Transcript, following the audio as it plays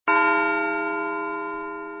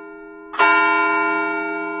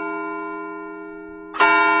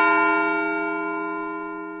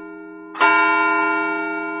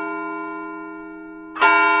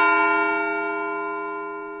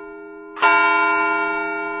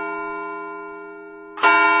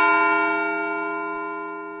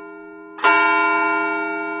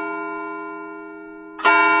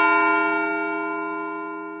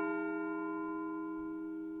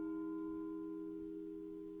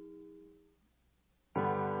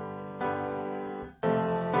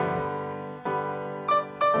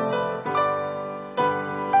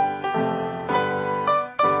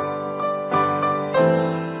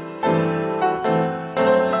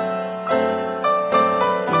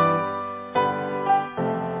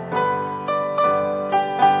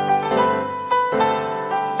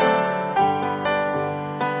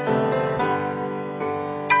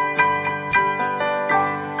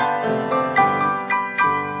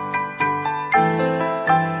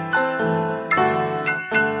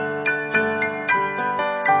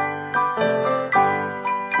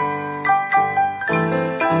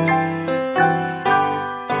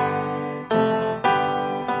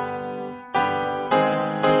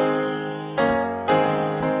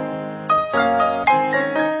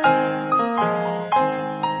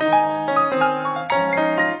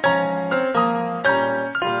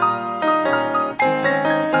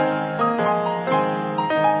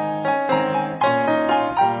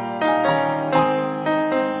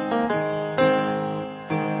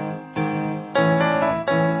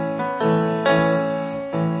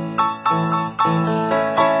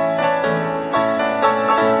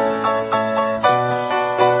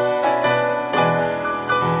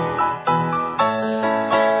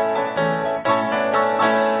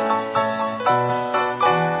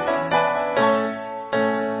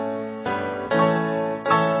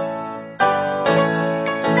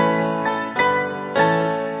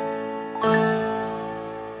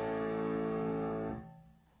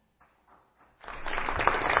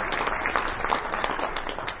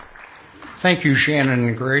Thank you, Shannon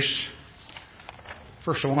and Grace.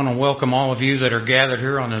 First, I want to welcome all of you that are gathered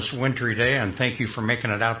here on this wintry day, and thank you for making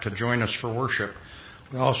it out to join us for worship.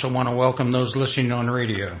 We also want to welcome those listening on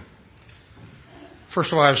radio.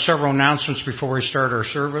 First of all, I have several announcements before we start our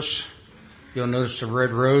service. You'll notice the red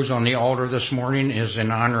rose on the altar this morning is in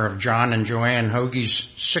honor of John and Joanne Hoagie's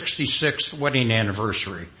 66th wedding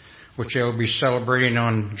anniversary, which they'll be celebrating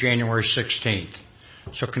on January 16th.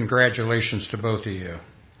 So congratulations to both of you.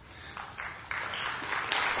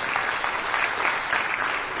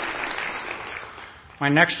 My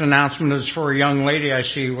next announcement is for a young lady I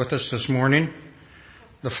see with us this morning.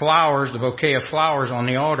 The flowers, the bouquet of flowers on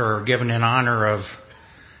the altar are given in honor of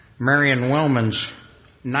Marion Wellman's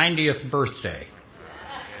 90th birthday.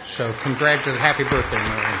 So congratulations, happy birthday,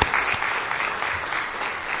 Marion.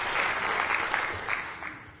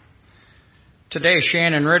 Today,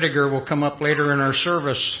 Shannon Rediger will come up later in our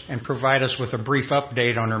service and provide us with a brief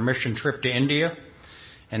update on her mission trip to India.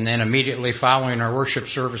 And then immediately following our worship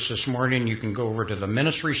service this morning, you can go over to the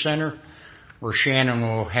Ministry Center, where Shannon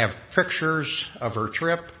will have pictures of her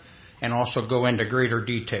trip and also go into greater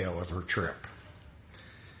detail of her trip.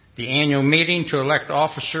 The annual meeting to elect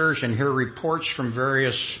officers and hear reports from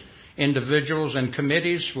various individuals and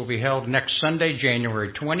committees will be held next Sunday,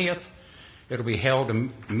 January 20th. It'll be held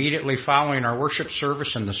immediately following our worship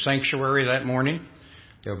service in the sanctuary that morning.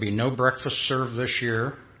 There'll be no breakfast served this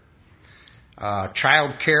year.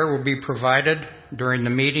 Child care will be provided during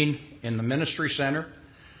the meeting in the Ministry Center,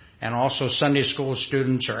 and also Sunday school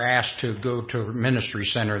students are asked to go to Ministry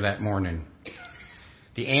Center that morning.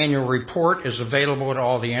 The annual report is available at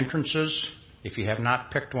all the entrances. If you have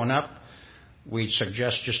not picked one up, we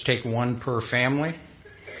suggest just take one per family.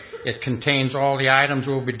 It contains all the items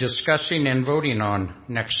we'll be discussing and voting on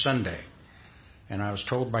next Sunday. And I was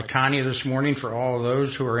told by Connie this morning, for all of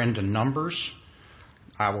those who are into numbers,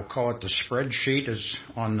 I will call it the spreadsheet, is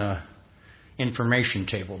on the information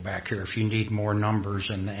table back here if you need more numbers,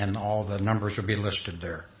 and all the numbers will be listed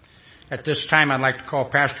there. At this time, I'd like to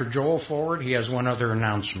call Pastor Joel forward. He has one other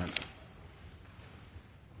announcement.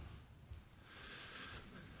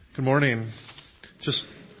 Good morning. Just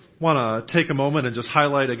want to take a moment and just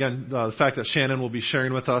highlight again the fact that Shannon will be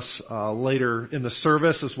sharing with us later in the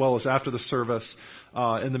service as well as after the service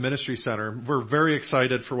in the Ministry Center. We're very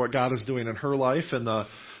excited for what God is doing in her life and the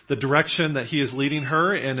direction that He is leading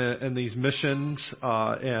her in these missions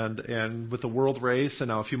and with the world race and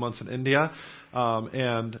now a few months in India.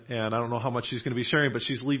 And I don't know how much she's going to be sharing, but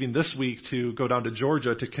she's leaving this week to go down to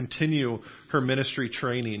Georgia to continue her ministry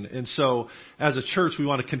training. And so as a church, we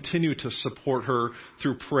want to continue to support her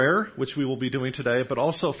through prayer, which we will be doing today, but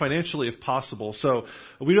also financially if possible. So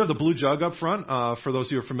we do have the blue jug up front. For those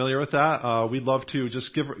of you who are familiar with that, we'd love to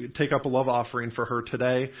just take up a love offering for her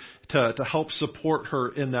today to help support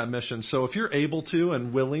her in that mission. So if you're able to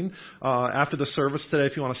and willing, after the service today,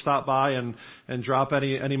 if you want to stop by and drop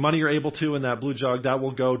any money you're able to in that blue jug, that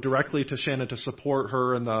will go directly to Shannon to support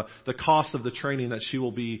her and the cost of the training that she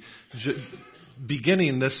will be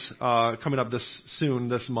beginning this coming up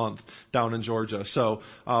this month down in Georgia. So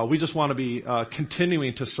we just want to be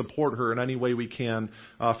continuing to support her in any way we can,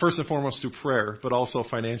 first and foremost through prayer, but also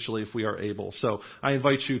financially if we are able. So I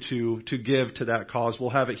invite you to give to that cause.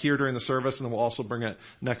 We'll have it here during the service, and then we'll also bring it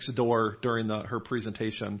next door during her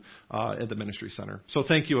presentation at the Ministry Center. So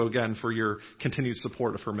thank you again for your continued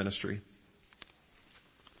support of her ministry.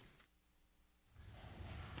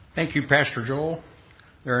 Thank you, Pastor Joel.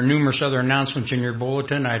 There are numerous other announcements in your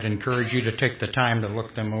bulletin. I'd encourage you to take the time to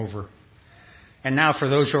look them over. And now, for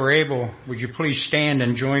those who are able, would you please stand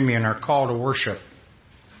and join me in our call to worship?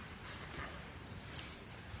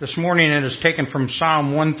 This morning it is taken from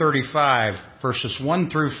Psalm 135, verses 1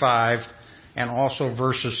 through 5, and also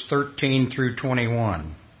verses 13 through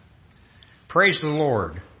 21. Praise the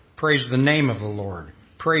Lord. Praise the name of the Lord.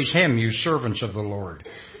 Praise Him, you servants of the Lord.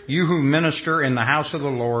 You who minister in the house of the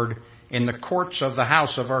Lord, in the courts of the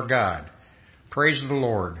house of our God. Praise the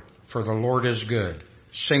Lord, for the Lord is good.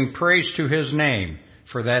 Sing praise to His name,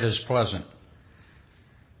 for that is pleasant.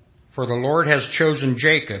 For the Lord has chosen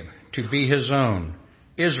Jacob to be His own,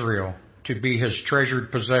 Israel to be His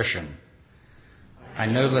treasured possession. I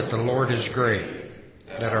know that the Lord is great,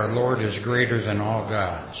 that our Lord is greater than all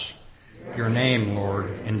gods. Your name, Lord,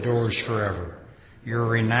 endures forever. Your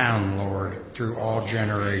renown, Lord, through all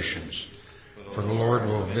generations. For the Lord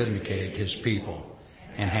will vindicate His people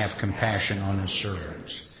and have compassion on His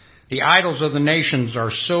servants. The idols of the nations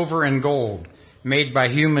are silver and gold, made by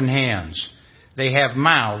human hands. They have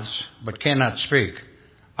mouths, but cannot speak,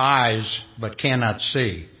 eyes, but cannot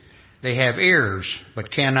see. They have ears,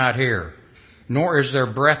 but cannot hear, nor is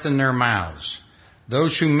there breath in their mouths.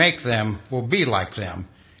 Those who make them will be like them,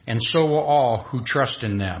 and so will all who trust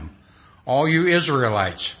in them. All you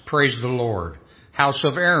Israelites, praise the Lord. House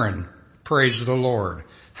of Aaron, praise the Lord.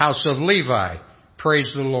 House of Levi, praise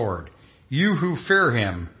the Lord. You who fear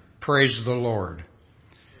him, praise the Lord.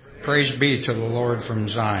 Praise be to the Lord from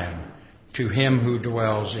Zion, to him who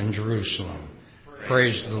dwells in Jerusalem.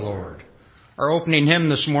 Praise the Lord. Our opening hymn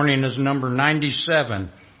this morning is number 97,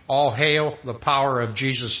 All Hail the Power of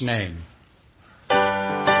Jesus' Name.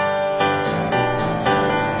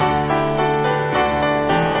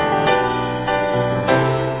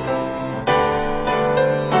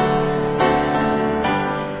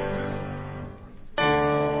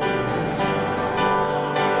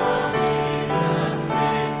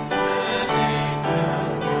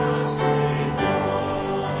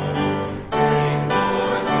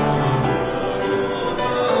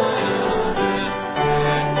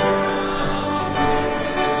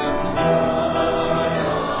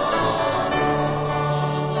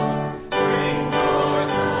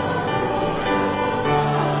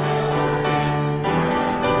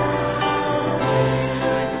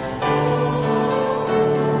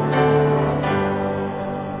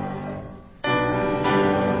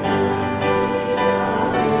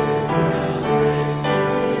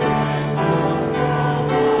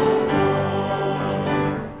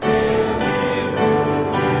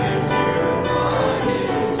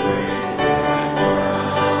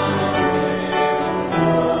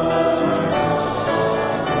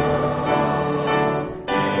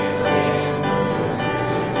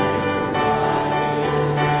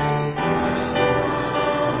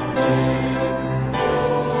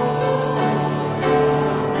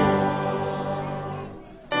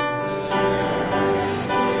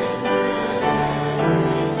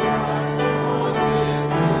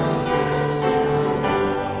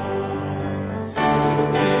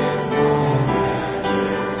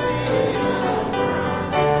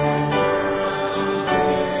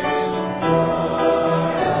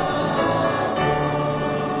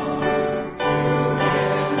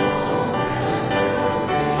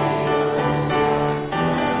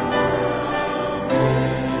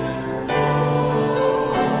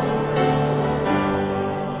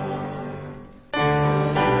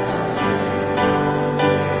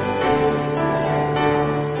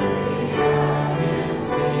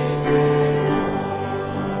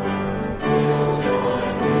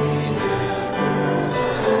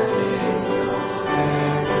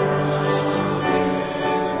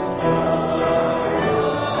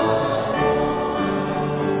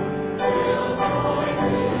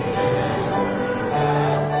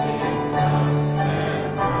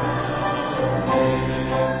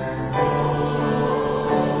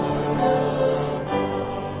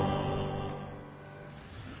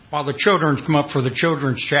 While the children come up for the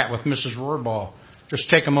children's chat with Mrs. Rohrball, just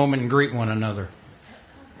take a moment and greet one another.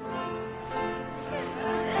 You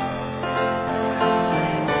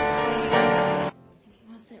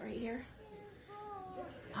want to sit right here?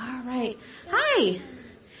 All right. Hi.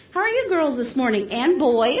 How are you girls this morning? And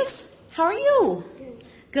boys? How are you?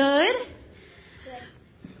 Good?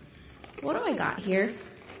 What do I got here?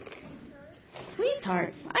 Sweet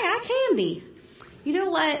tarts. I got candy. You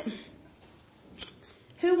know what?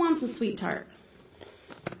 Who wants a sweet tart?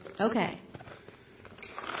 Okay.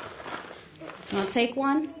 You want to take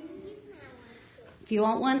one? If you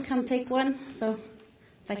want one, come take one. So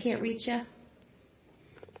if I can't reach you.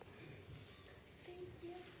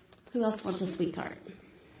 Who else wants a sweet tart?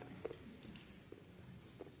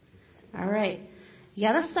 All right. You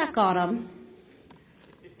got to suck on them.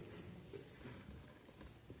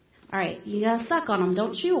 All right. You got to suck on them.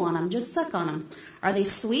 Don't chew on them. Just suck on them. Are they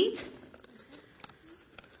sweet?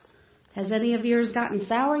 Has any of yours gotten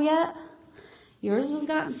sour yet? Yours has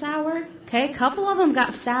gotten sour? Okay, a couple of them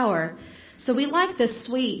got sour. So we like the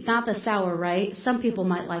sweet, not the sour, right? Some people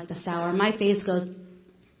might like the sour. My face goes,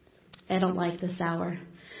 I don't like the sour.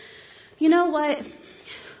 You know what?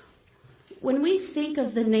 When we think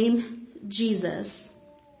of the name Jesus,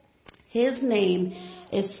 his name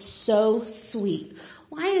is so sweet.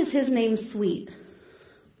 Why is his name sweet?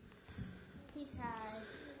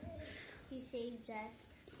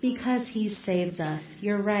 Because he saves us.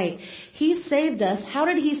 You're right. He saved us. How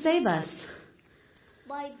did he save us?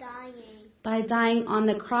 By dying. By dying on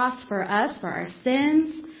the cross for us, for our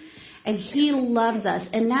sins. And he loves us.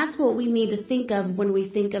 And that's what we need to think of when we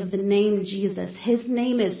think of the name Jesus. His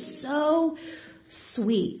name is so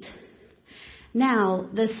sweet. Now,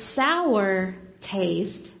 the sour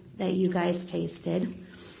taste that you guys tasted,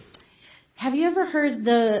 have you ever heard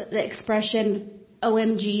the expression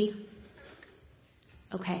OMG?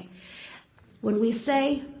 Okay. When we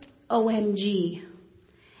say OMG,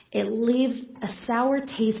 it leaves a sour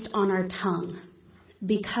taste on our tongue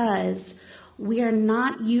because we are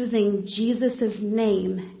not using Jesus'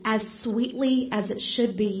 name as sweetly as it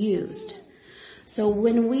should be used. So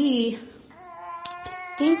when we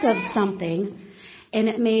think of something and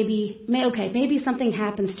it maybe something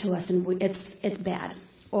happens to us and it's bad,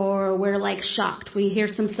 or we're like shocked. We hear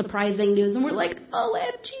some surprising news and we're like,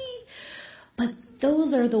 OMG. But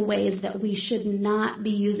those are the ways that we should not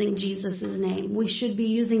be using Jesus' name. We should be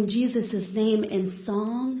using Jesus' name in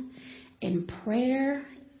song, in prayer,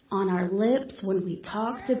 on our lips, when we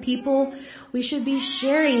talk to people. We should be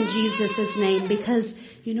sharing Jesus' name because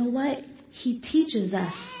you know what? He teaches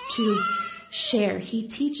us to share. He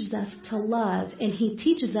teaches us to love, and he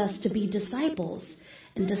teaches us to be disciples.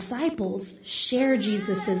 And disciples share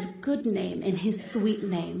Jesus' good name and his sweet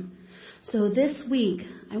name. So this week,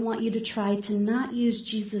 I want you to try to not use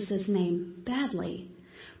Jesus' name badly,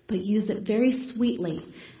 but use it very sweetly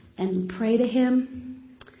and pray to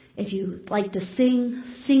him. If you like to sing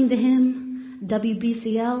to him.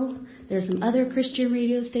 WBCL, there's some other Christian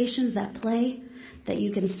radio stations that play that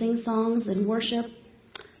you can sing songs and worship.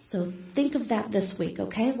 So think of that this week,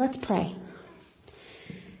 okay? Let's pray.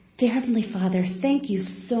 Dear Heavenly Father, thank you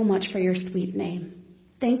so much for your sweet name.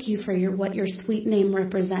 Thank you for what your sweet name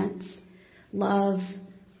represents. Love,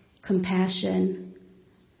 compassion,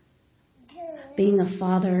 being a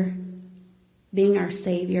father, being our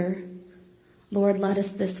Savior. Lord, let us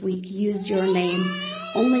this week use your name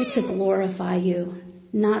only to glorify you,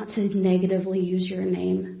 not to negatively use your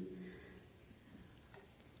name.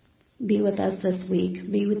 Be with us this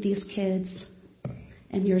week. Be with these kids.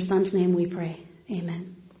 In your Son's name we pray.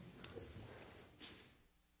 Amen.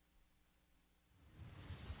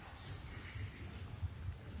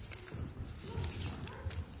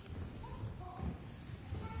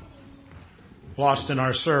 Lost in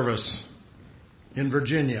our service in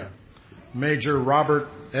Virginia, Major Robert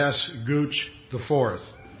S. Gooch IV,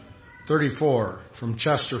 34, from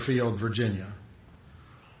Chesterfield, Virginia.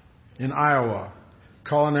 In Iowa,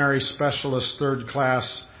 Culinary Specialist 3rd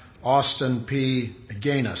Class Austin P.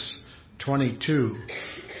 Gaines, 22,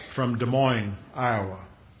 from Des Moines, Iowa.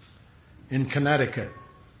 In Connecticut,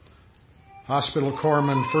 Hospital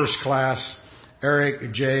Corpsman 1st Class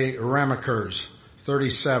Eric J. Ramakers,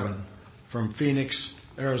 37, from Phoenix,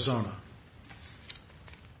 Arizona.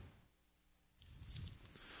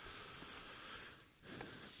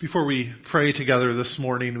 Before we pray together this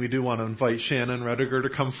morning, we do want to invite Shannon Rediger to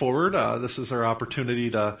come forward. This is our opportunity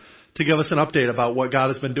to give us an update about what God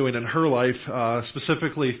has been doing in her life,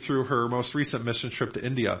 specifically through her most recent mission trip to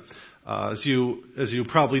India. As you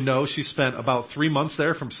probably know, she spent about 3 months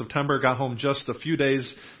there from September, got home just a few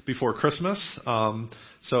days before Christmas.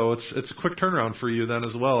 So it's a quick turnaround for you then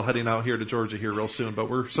as well, heading out here to Georgia here real soon. But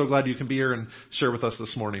we're so glad you can be here and share with us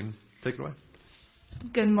this morning. Take it away.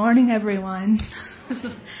 Good morning, everyone.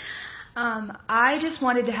 I just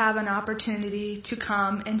wanted to have an opportunity to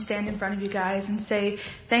come and stand in front of you guys and say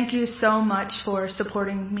thank you so much for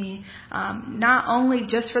supporting me, not only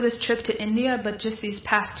just for this trip to India, but just these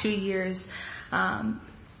past 2 years.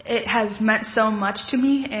 It has meant so much to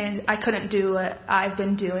me, and I couldn't do what I've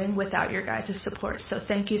been doing without your guys' support. So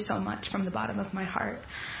thank you so much from the bottom of my heart.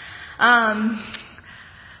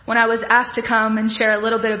 When I was asked to come and share a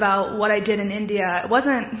little bit about what I did in India, I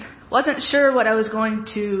wasn't sure what I was going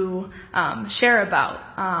to share about.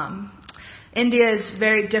 India is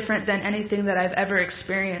very different than anything that I've ever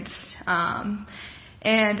experienced.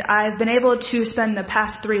 And I've been able to spend the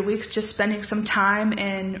past 3 weeks just spending some time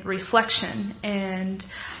in reflection. And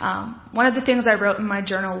one of the things I wrote in my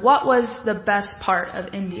journal, what was the best part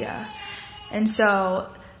of India? And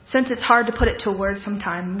so since it's hard to put it to words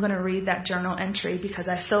sometimes, I'm going to read that journal entry because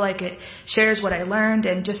I feel like it shares what I learned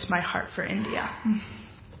and just my heart for India.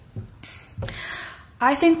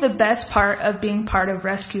 I think the best part of being part of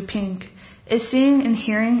Rescue Pink is seeing and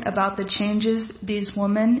hearing about the changes these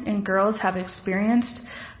women and girls have experienced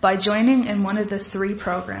by joining in one of the 3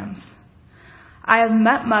 programs. I have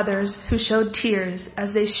met mothers who showed tears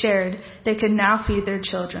as they shared they could now feed their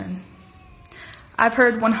children. I've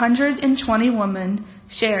heard 120 women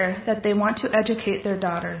share that they want to educate their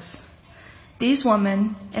daughters. These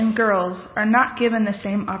women and girls are not given the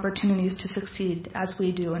same opportunities to succeed as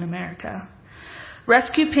we do in America.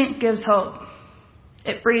 Rescue Pink gives hope.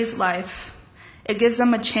 It breathes life. It gives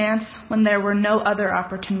them a chance when there were no other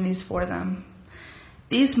opportunities for them.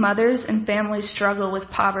 These mothers and families struggle with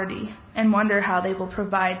poverty and wonder how they will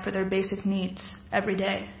provide for their basic needs every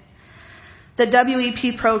day. The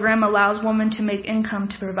WEP program allows women to make income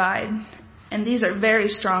to provide, and these are very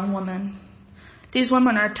strong women. These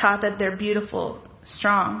women are taught that they're beautiful,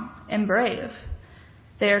 strong, and brave.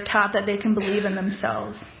 They are taught that they can believe in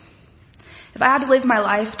themselves. If I had to live my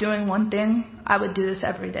life doing one thing, I would do this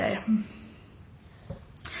every day.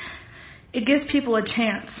 It gives people a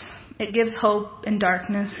chance. It gives hope in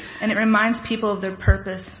darkness, and it reminds people of their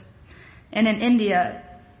purpose. And in India,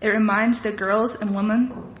 it reminds the girls and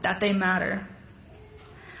women that they matter,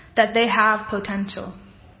 that they have potential.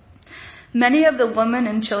 Many of the women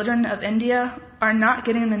and children of India are not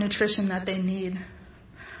getting the nutrition that they need.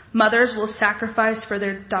 Mothers will sacrifice for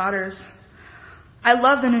their daughters. I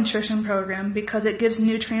love the nutrition program because it gives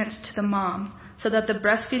nutrients to the mom so that the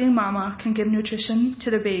breastfeeding mama can give nutrition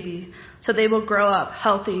to the baby so they will grow up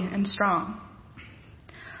healthy and strong.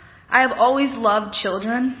 I have always loved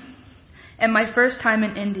children, and my first time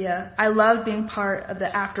in India, I loved being part of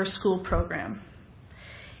the after-school program.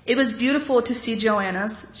 It was beautiful to see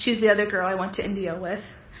Joanna's, she's the other girl I went to India with,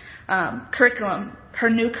 curriculum, her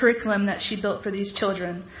new curriculum that she built for these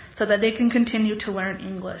children so that they can continue to learn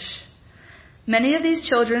English. Many of these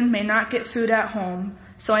children may not get food at home,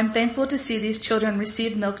 so I'm thankful to see these children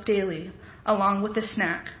receive milk daily, along with a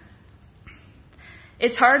snack.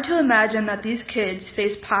 It's hard to imagine that these kids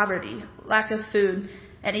face poverty, lack of food,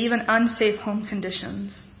 and even unsafe home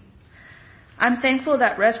conditions. I'm thankful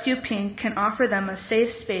that Rescue Pink can offer them a safe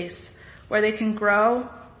space where they can grow,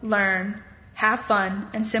 learn, have fun,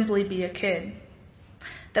 and simply be a kid.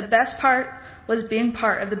 The best part was being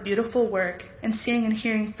part of the beautiful work and seeing and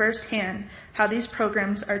hearing firsthand how these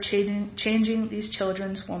programs are changing these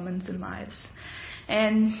children's, women's, and lives.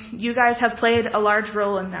 And you guys have played a large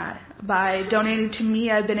role in that. By donating to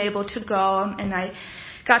me, I've been able to go, and I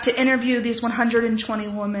got to interview these 120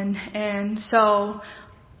 women. And so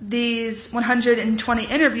these 120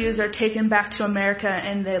 interviews are taken back to America,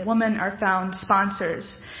 and the women are found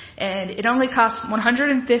sponsors. And it only costs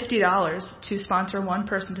 $150 to sponsor one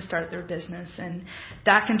person to start their business. And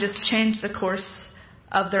that can just change the course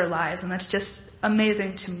of their lives. And that's just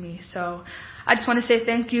amazing to me. So I just want to say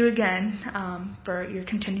thank you again for your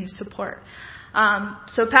continued support.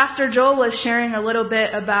 So Pastor Joel was sharing a little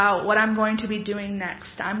bit about what I'm going to be doing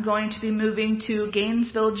next. I'm going to be moving to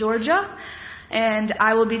Gainesville, Georgia, and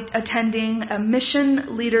I will be attending a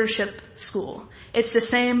mission leadership school. It's the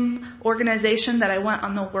same organization that I went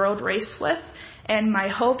on the world race with, and my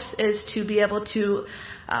hopes is to be able to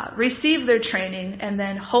receive their training and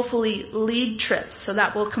then hopefully lead trips. So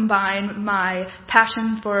that will combine my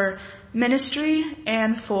passion for ministry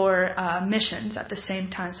and for missions at the same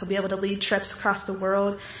time. So be able to lead trips across the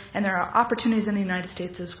world, and there are opportunities in the United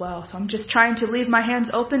States as well. So I'm just trying to leave my hands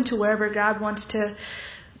open to wherever God wants to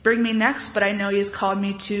bring me next, but I know He's called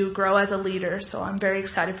me to grow as a leader, so I'm very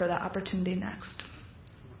excited for that opportunity next.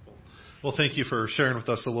 Well, thank you for sharing with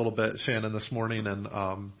us a little bit, Shannon, this morning, and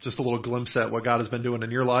just a little glimpse at what God has been doing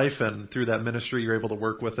in your life, and through that ministry you're able to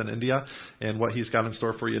work with in India, and what He's got in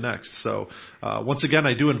store for you next. So once again,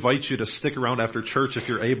 I do invite you to stick around after church if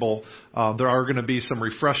you're able. There are going to be some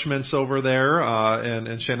refreshments over there,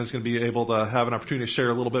 and Shannon's going to be able to have an opportunity to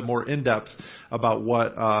share a little bit more in depth about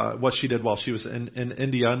what she did while she was in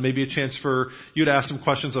India, and maybe a chance for you to ask some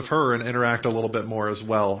questions of her and interact a little bit more as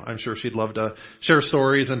well. I'm sure she'd love to share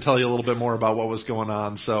stories and tell you a little bit more about what was going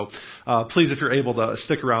on. So please, if you're able to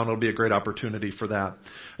stick around, it'll be a great opportunity for that.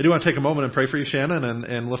 I do want to take a moment and pray for you, Shannon,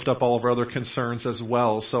 and lift up all of our other concerns as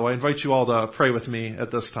well. So I invite you all to pray with me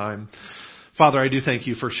at this time. Father, I do thank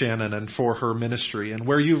you for Shannon and for her ministry and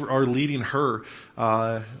where you are leading her,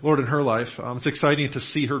 Lord, in her life. It's exciting to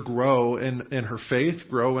see her grow in her faith,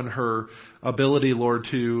 grow in her ability, Lord,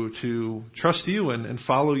 to trust you and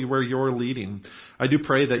follow you where you're leading. I do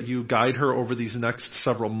pray that you guide her over these next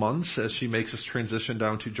several months as she makes this transition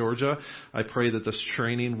down to Georgia. I pray that this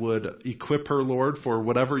training would equip her, Lord, for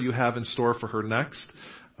whatever you have in store for her next.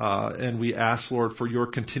 And we ask, Lord, for your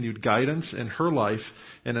continued guidance in her life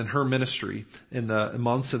and in her ministry in the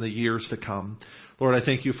months and the years to come. Lord, I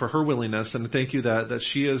thank you for her willingness, and thank you that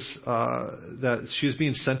she is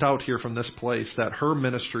being sent out here from this place, that her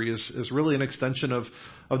ministry is really an extension of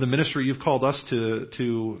the ministry you've called us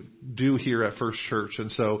to do here at First Church.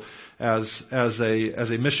 And so as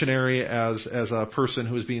a missionary, as a person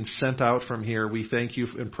who is being sent out from here, we thank you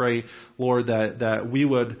and pray, Lord, that we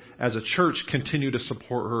would, as a church, continue to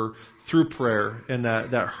support her through prayer, and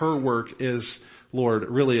that her work is, Lord,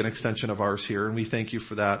 really an extension of ours here, and we thank you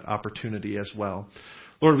for that opportunity as well.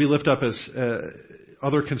 Lord, we lift up as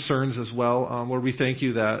other concerns as well. Lord, we thank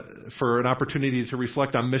you that for an opportunity to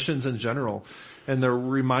reflect on missions in general, and the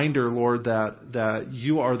reminder, Lord, that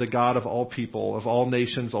you are the God of all people, of all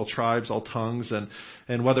nations, all tribes, all tongues,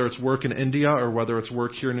 and whether it's work in India or whether it's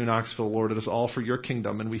work here in New Knoxville, Lord, it is all for your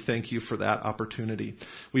kingdom, and we thank you for that opportunity.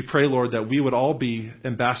 We pray, Lord, that we would all be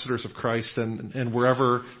ambassadors of Christ and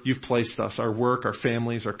wherever you've placed us, our work, our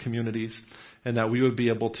families, our communities, and that we would be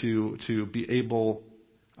able to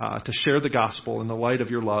share the gospel in the light of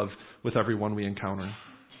your love with everyone we encounter.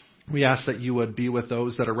 We ask that you would be with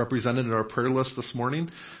those that are represented in our prayer list this morning.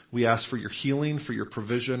 We ask for your healing, for your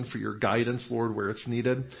provision, for your guidance, Lord, where it's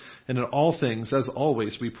needed. And in all things, as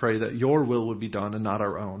always, we pray that your will would be done and not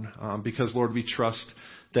our own. Because, Lord, we trust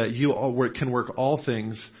that you can work all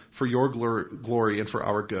things for your glory and for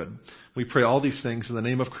our good. We pray all these things in the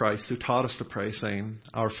name of Christ, who taught us to pray, saying,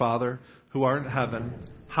 Our Father, who art in heaven,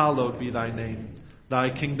 hallowed be thy name.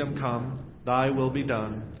 Thy kingdom come, thy will be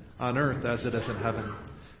done, on earth as it is in heaven.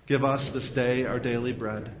 Give us this day our daily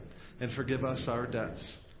bread, and forgive us our debts,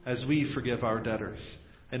 as we forgive our debtors.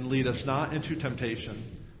 And lead us not into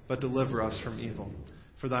temptation, but deliver us from evil.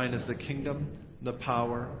 For thine is the kingdom, the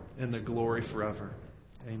power, and the glory forever.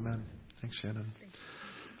 Amen. Thanks, Shannon.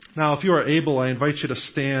 Now, if you are able, I invite you to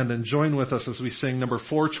stand and join with us as we sing number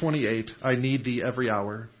 428, I Need Thee Every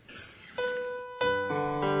Hour.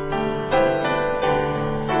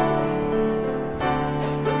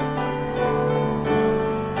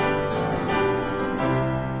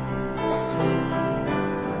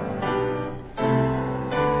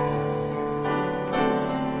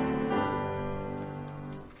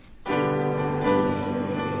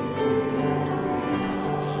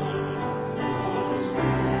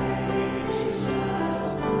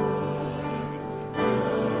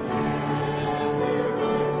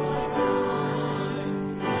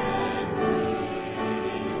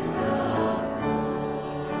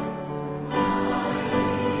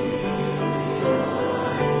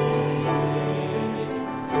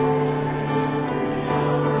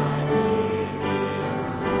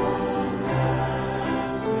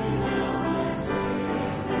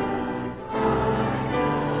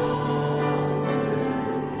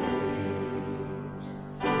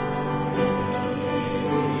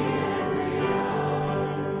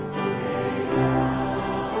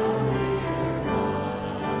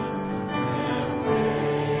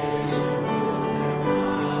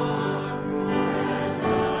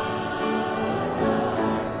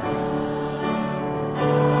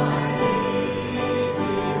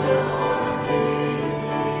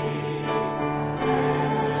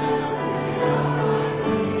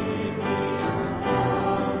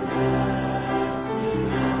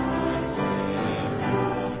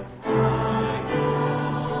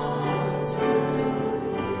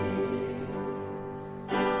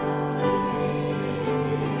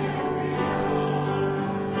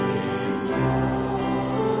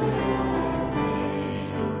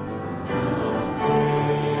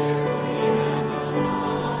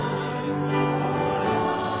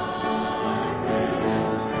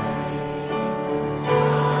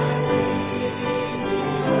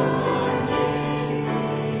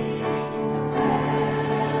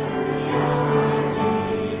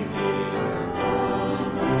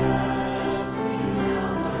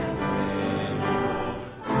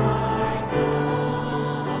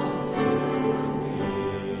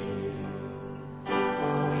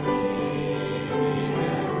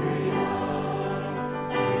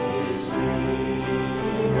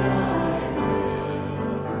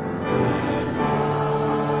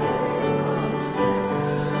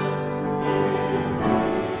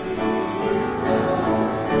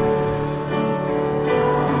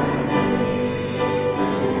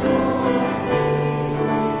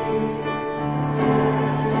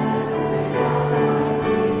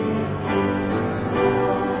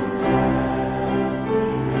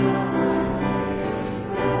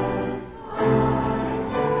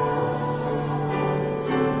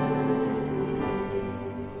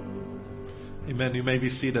 Amen. You may be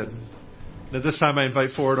seated. And at this time, I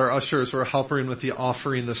invite forward our ushers who are helping with the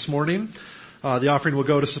offering this morning. The offering will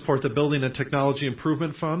go to support the Building and Technology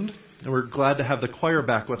Improvement Fund. And we're glad to have the choir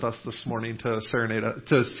back with us this morning to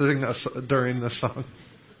sing us during this song.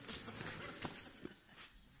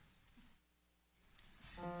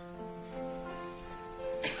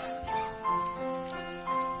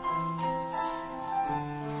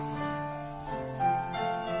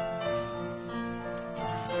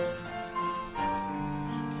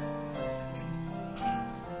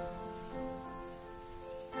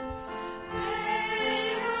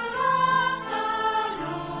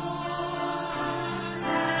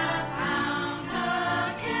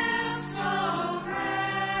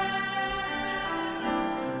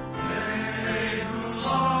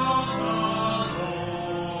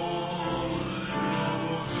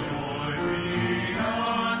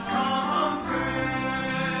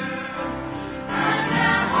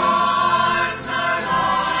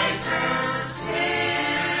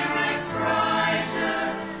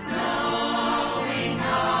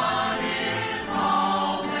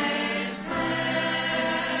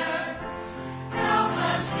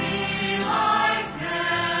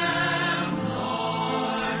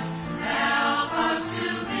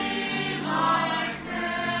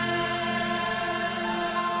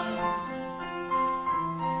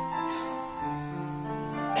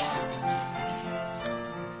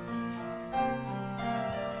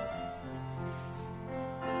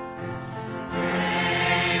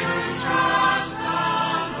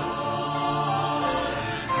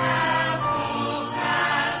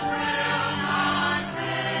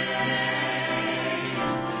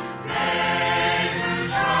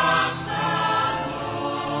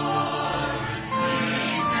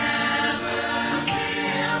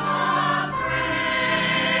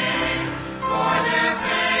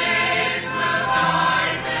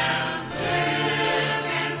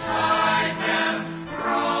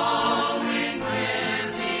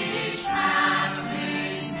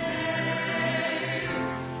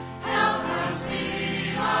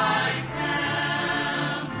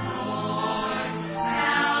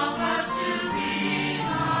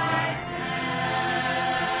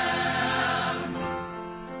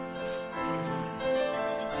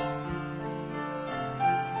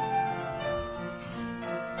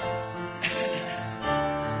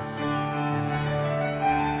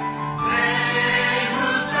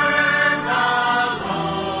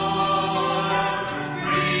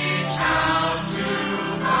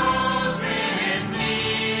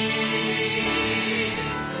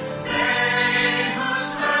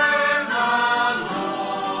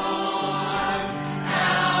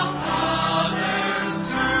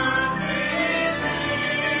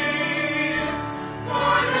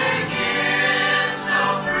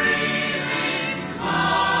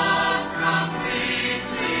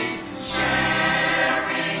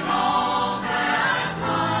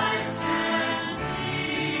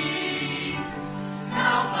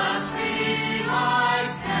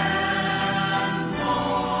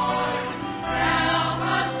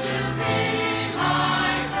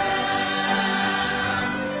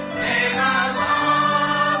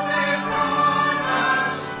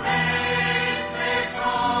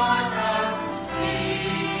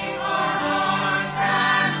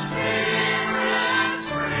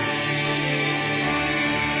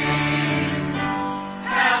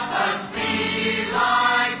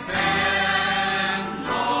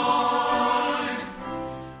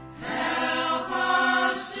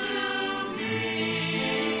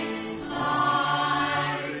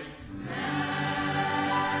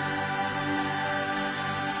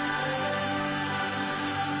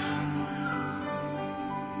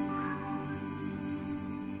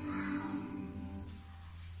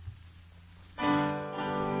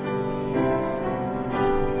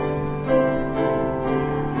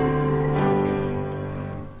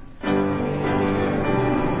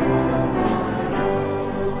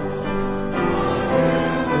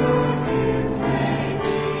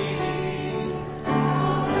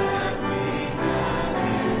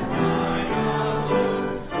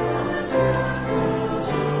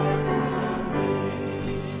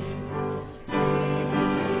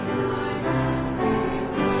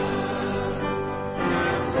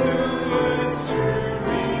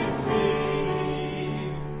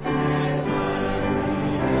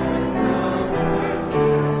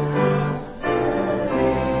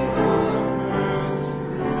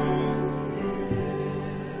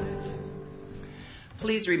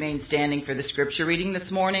 Please remain standing for the scripture reading this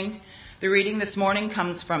morning. The reading this morning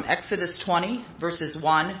comes from Exodus 20, verses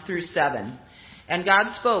 1 through 7. And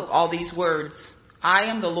God spoke all these words, I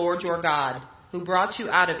am the Lord your God, who brought you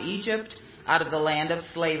out of Egypt, out of the land of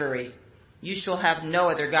slavery. You shall have no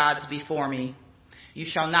other gods before me. You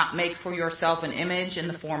shall not make for yourself an image in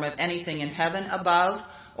the form of anything in heaven above,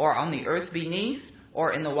 or on the earth beneath,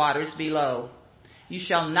 or in the waters below. You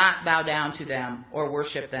shall not bow down to them or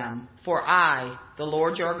worship them. For I, the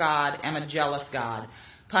Lord your God, am a jealous God,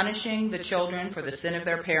 punishing the children for the sin of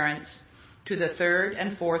their parents to the third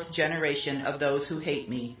and fourth generation of those who hate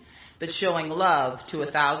me, but showing love to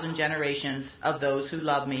 1,000 generations of those who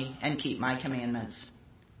love me and keep my commandments.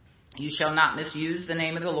 You shall not misuse the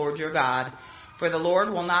name of the Lord your God, for the Lord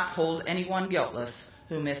will not hold anyone guiltless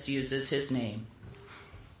who misuses his name.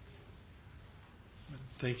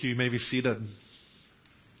 Thank you. You may be seated.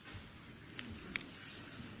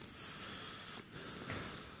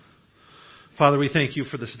 Father, we thank you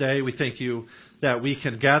for this day. We thank you that we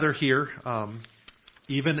can gather here,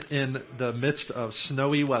 even in the midst of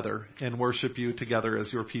snowy weather, and worship you together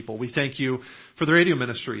as your people. We thank you for the radio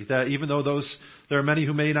ministry, that even though there are many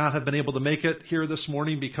who may not have been able to make it here this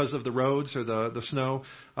morning because of the roads or the snow,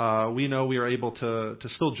 we know we are able to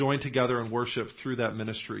still join together and worship through that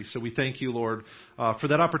ministry. So we thank you, Lord, for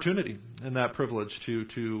that opportunity and that privilege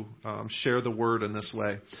to share the word in this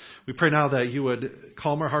way. We pray now that you would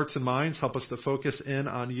calm our hearts and minds, help us to focus in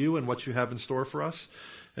on you and what you have in store for us.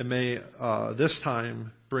 And may this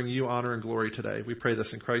time bring you honor and glory today. We pray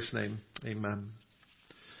this in Christ's name. Amen.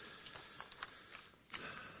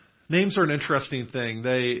 Names are an interesting thing.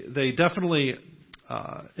 They definitely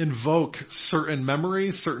invoke certain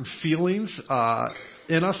memories, certain feelings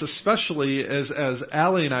in us, especially as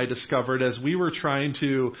Allie and I discovered as we were trying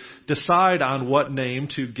to decide on what name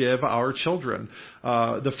to give our children.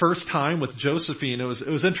 The first time with Josephine, it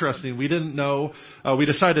was interesting. We didn't know. We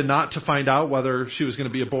decided not to find out whether she was going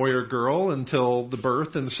to be a boy or girl until the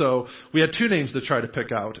birth, and so we had two names to try to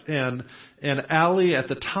pick out. And Allie at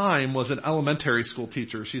the time was an elementary school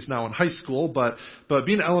teacher. She's now in high school, but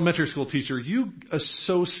being an elementary school teacher, you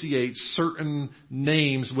associate certain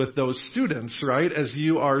names with those students, right, as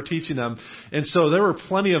you are teaching them. And so there were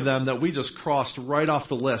plenty of them that we just crossed right off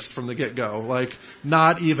the list from the get-go, like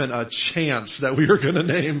not even a chance that we were going to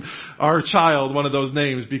name our child one of those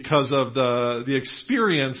names because of the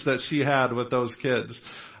experience that she had with those kids.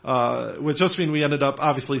 With Josephine, we ended up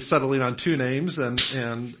obviously settling on two names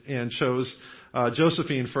and chose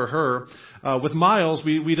Josephine for her. With Miles,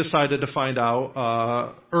 we decided to find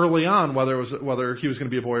out early on whether he was going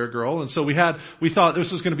to be a boy or girl, and so we thought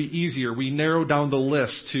this was going to be easier. We narrowed down the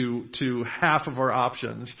list to half of our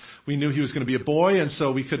options. We knew he was going to be a boy, and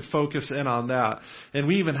so we could focus in on that. And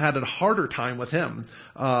we even had a harder time with him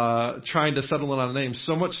trying to settle in on a name.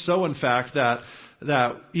 So much so, in fact, that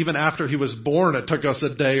even after he was born, it took us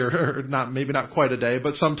a day or maybe not quite a day,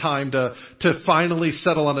 but some time to finally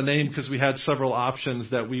settle on a name because we had several options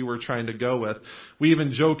that we were trying to go with. We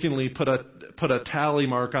even jokingly put a tally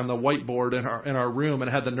mark on the whiteboard in our room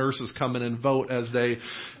and had the nurses come in and vote as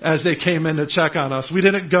they came in to check on us. We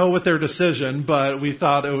didn't go with their decision, but we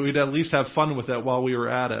thought we'd at least have fun with it while we were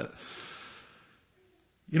at it.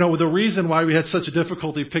 You know, the reason why we had such a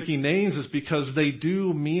difficulty picking names is because they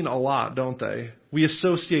do mean a lot, don't they? We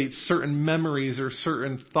associate certain memories or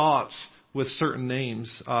certain thoughts with certain names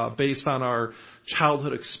based on our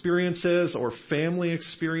childhood experiences or family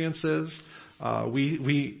experiences.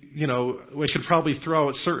 We could probably throw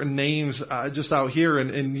out certain names just out here,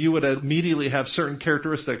 and you would immediately have certain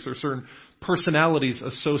characteristics or certain personalities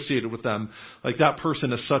associated with them. Like that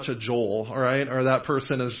person is such a Joel, all right? Or that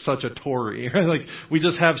person is such a Tory. Right? Like we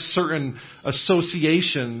just have certain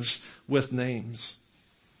associations with names.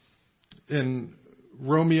 In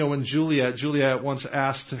Romeo and Juliet once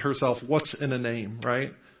asked herself, what's in a name,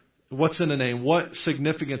 right? What's in a name? What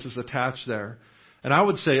significance is attached there? And I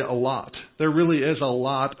would say a lot. There really is a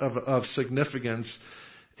lot of significance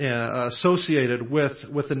associated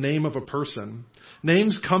with the name of a person.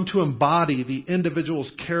 Names come to embody the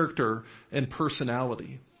individual's character and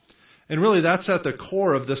personality. And really that's at the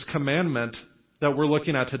core of this commandment that we're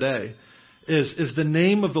looking at today, is the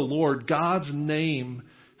name of the Lord. God's name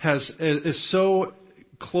is so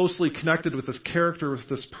closely connected with this character, with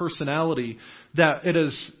this personality, that it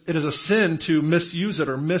is a sin to misuse it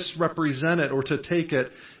or misrepresent it or to take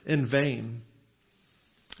it in vain.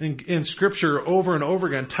 In Scripture, over and over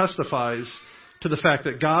again, testifies to the fact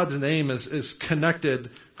that God's name is connected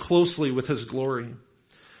closely with His glory.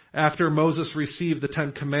 After Moses received the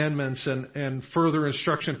 10 Commandments and further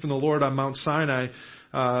instruction from the Lord on Mount Sinai,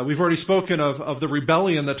 we've already spoken of the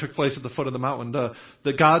rebellion that took place at the foot of the mountain.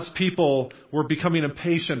 The God's people were becoming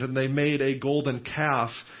impatient, and they made a golden calf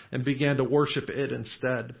and began to worship it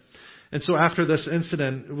instead. And so after this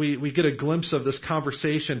incident, we get a glimpse of this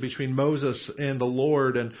conversation between Moses and the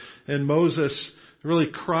Lord, and Moses really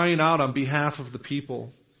crying out on behalf of the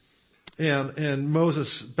people. And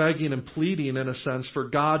Moses begging and pleading, in a sense, for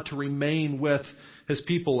God to remain with his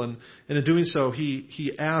people. And in doing so,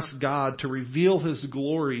 he asked God to reveal his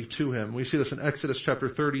glory to him. We see this in Exodus chapter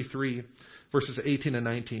 33, verses 18 and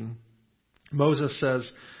 19. Moses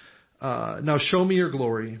says, "Now show me your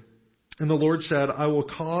glory." And the Lord said, "I will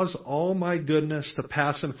cause all my goodness to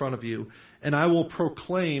pass in front of you, and I will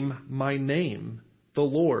proclaim my name, the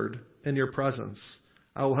Lord, in your presence.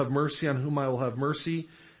 I will have mercy on whom I will have mercy,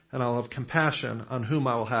 and I will have compassion on whom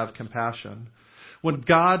I will have compassion." When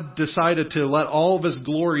God decided to let all of his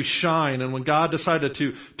glory shine, and when God decided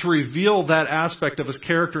to reveal that aspect of his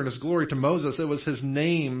character and his glory to Moses, it was his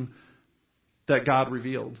name that God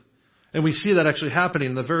revealed. And we see that actually happening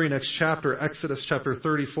in the very next chapter, Exodus chapter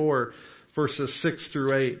 34, verses 6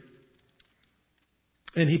 through 8.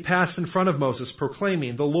 "And he passed in front of Moses,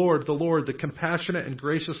 proclaiming, the Lord, the compassionate and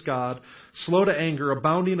gracious God, slow to anger,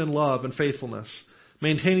 abounding in love and faithfulness,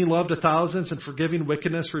 maintaining love to thousands and forgiving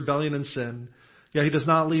wickedness, rebellion, and sin. Yet he does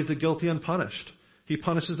not leave the guilty unpunished. He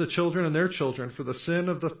punishes the children and their children for the sin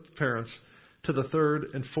of the parents to the third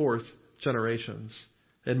and fourth generations."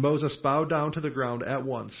 And Moses bowed down to the ground at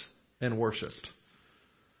once and worshipped.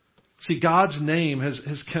 See, God's name,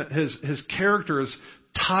 his character is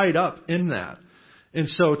tied up in that. And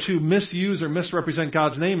so to misuse or misrepresent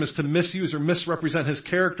God's name is to misuse or misrepresent his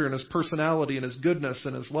character and his personality and his goodness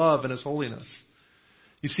and his love and his holiness.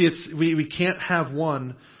 You see, we can't have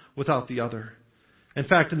one without the other. In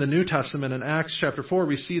fact, in the New Testament, in Acts chapter 4,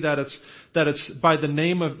 we see that it's by the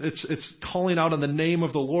name of, it's calling out on the name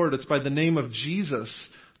of the Lord. It's by the name of Jesus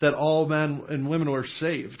that all men and women were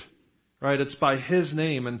saved. Right? It's by his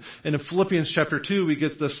name. And in Philippians chapter 2, we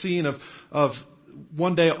get the scene of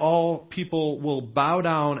one day all people will bow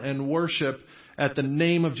down and worship at the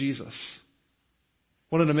name of Jesus.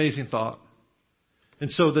 What an amazing thought.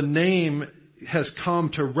 And so the name has come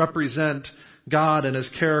to represent God and his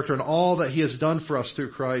character and all that he has done for us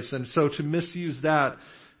through Christ. And so to misuse that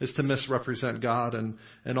is to misrepresent God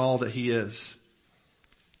and all that he is.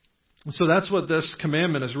 And so that's what this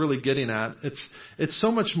commandment is really getting at. It's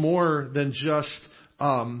so much more than just,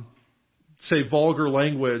 say, vulgar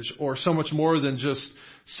language, or so much more than just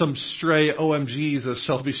some stray OMGs, as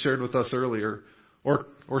Shelby shared with us earlier, or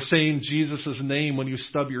saying Jesus' name when you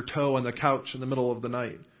stub your toe on the couch in the middle of the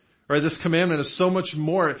night. Right? This commandment is so much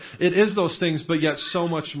more. It is those things, but yet so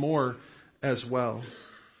much more as well.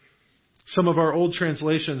 Some of our old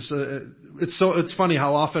translations, it's funny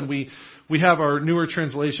how often we have our newer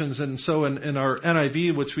translations, and so in our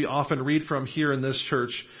NIV, which we often read from here in this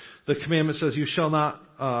church, the commandment says, "You shall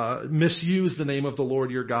not misuse the name of the Lord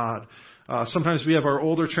your God." Sometimes we have our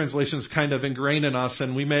older translations kind of ingrained in us,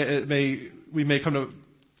 and we may come to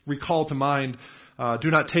recall to mind, "Do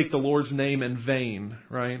not take the Lord's name in vain,"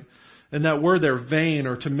 right? And that word there, vain,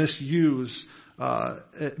 or to misuse,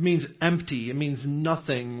 it means empty. It means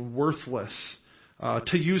nothing, worthless.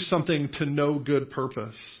 To use something to no good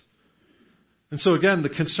purpose. And so again, the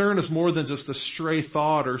concern is more than just a stray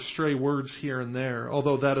thought or stray words here and there,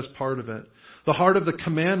 although that is part of it. The heart of the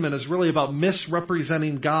commandment is really about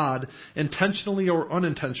misrepresenting God intentionally or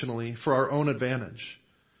unintentionally for our own advantage.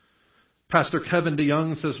 Pastor Kevin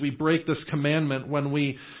DeYoung says we break this commandment when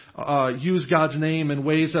we use God's name in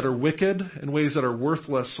ways that are wicked, in ways that are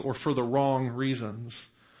worthless, or for the wrong reasons.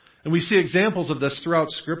 And we see examples of this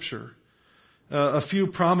throughout Scripture. A few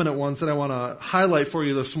prominent ones that I want to highlight for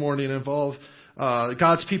you this morning involve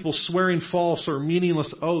God's people swearing false or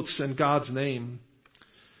meaningless oaths in God's name.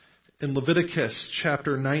 In Leviticus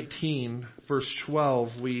chapter 19, verse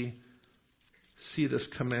 12, we see this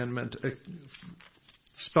commandment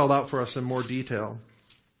spelled out for us in more detail.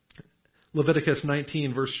 Leviticus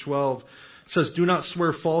 19, verse 12 says, "Do not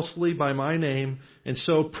swear falsely by my name, and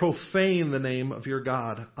so profane the name of your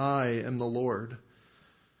God. I am the Lord."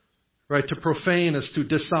 Right? To profane is to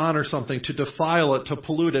dishonor something, to defile it, to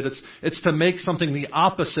pollute it. It's to make something the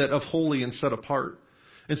opposite of holy and set apart.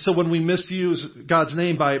 And so when we misuse God's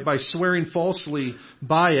name by swearing falsely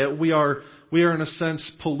by it, we are in a sense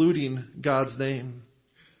polluting God's name.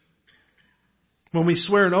 When we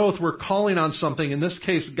swear an oath, we're calling on something, in this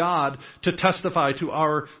case God, to testify to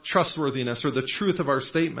our trustworthiness or the truth of our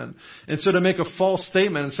statement. And so to make a false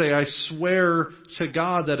statement and say, "I swear to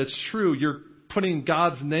God that it's true," you're putting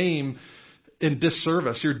God's name in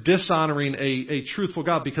disservice. You're dishonoring a truthful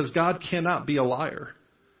God, because God cannot be a liar.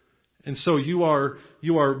 And so you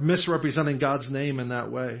are misrepresenting God's name in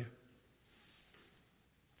that way.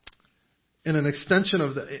 And an extension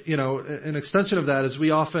of that is we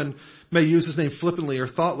often may use his name flippantly or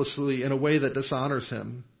thoughtlessly in a way that dishonors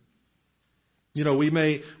him. We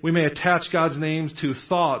may attach God's names to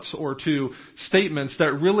thoughts or to statements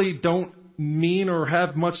that really don't mean or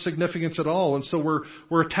have much significance at all. And so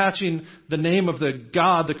we're attaching the name of the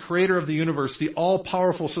God, the creator of the universe, the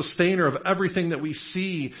all-powerful sustainer of everything that we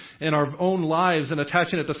see in our own lives, and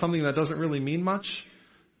attaching it to something that doesn't really mean much,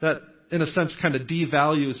 that in a sense kind of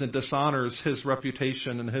devalues and dishonors his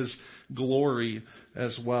reputation and his glory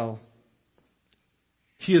as well.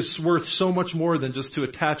 He is worth so much more than just to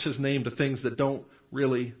attach his name to things that don't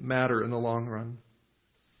really matter in the long run.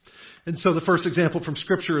 And so the first example from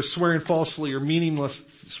Scripture is swearing false or meaningless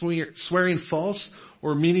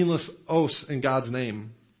oaths in God's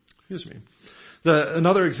name. Excuse me.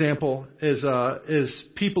 Another example is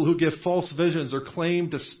people who give false visions or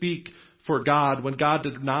claim to speak for God when God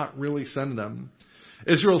did not really send them.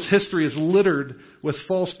 Israel's history is littered with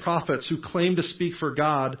false prophets who claim to speak for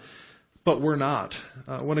God, but were not.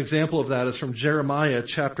 One example of that is from Jeremiah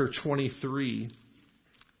chapter 23.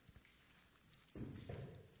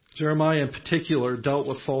 Jeremiah in particular dealt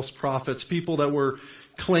with false prophets, people that were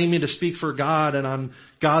claiming to speak for God and on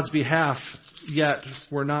God's behalf, yet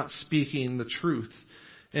were not speaking the truth.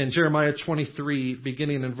 In Jeremiah 23,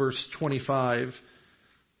 beginning in verse 25,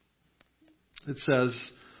 it says,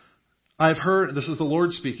 I've heard, this is the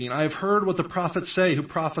Lord speaking, I have heard what the prophets say who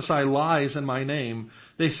prophesy lies in my name.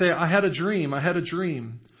 They say, I had a dream, I had a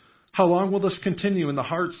dream. How long will this continue in the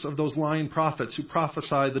hearts of those lying prophets who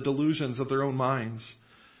prophesy the delusions of their own minds?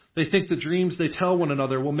 They think the dreams they tell one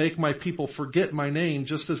another will make my people forget my name,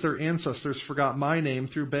 just as their ancestors forgot my name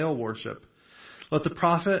through Baal worship. Let the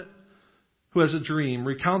prophet who has a dream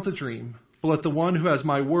recount the dream, but let the one who has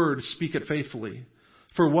my word speak it faithfully.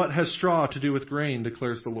 For what has straw to do with grain,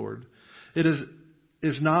 declares the Lord? It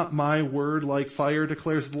is not my word like fire,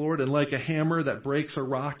 declares the Lord, and like a hammer that breaks a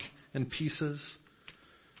rock in pieces?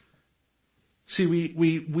 See,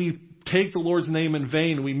 we take the Lord's name in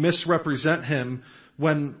vain. We misrepresent him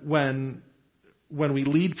when we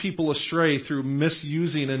lead people astray through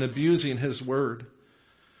misusing and abusing his word.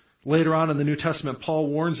 Later on in the New Testament, Paul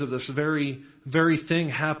warns of this very thing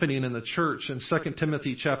happening in the church in 2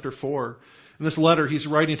 Timothy chapter 4. In this letter, he's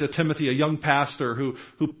writing to Timothy, a young pastor who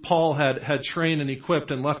Paul had trained and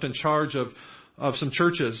equipped and left in charge of some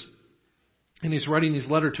churches. And he's writing this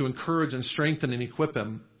letter to encourage and strengthen and equip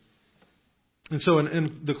him. And so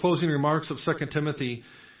in the closing remarks of 2 Timothy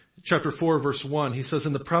chapter 4, verse 1, he says,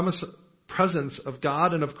 in the presence of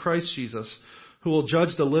God and of Christ Jesus, who will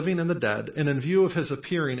judge the living and the dead, and in view of his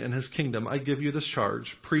appearing in his kingdom, I give you this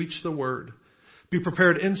charge. Preach the word. Be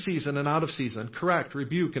prepared in season and out of season. Correct,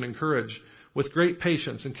 rebuke, and encourage with great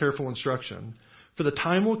patience and careful instruction. For the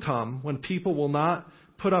time will come when people will not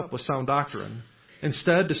put up with sound doctrine.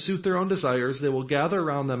 Instead, to suit their own desires, they will gather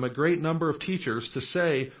around them a great number of teachers to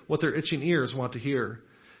say what their itching ears want to hear.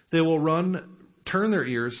 They will turn their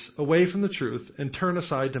ears away from the truth and turn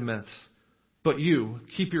aside to myths. But you,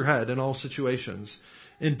 keep your head in all situations.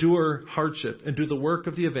 Endure hardship and do the work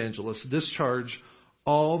of the evangelist. Discharge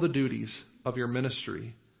all the duties of your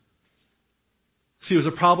ministry. See, it was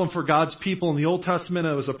a problem for God's people in the Old Testament.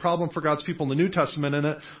 It was a problem for God's people in the New Testament. And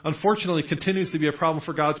it unfortunately continues to be a problem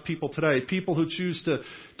for God's people today. People who choose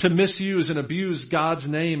to misuse and abuse God's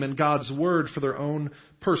name and God's word for their own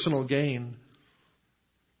personal gain.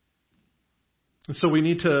 And so we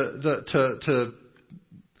need to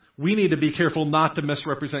be careful not to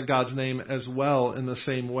misrepresent God's name as well in the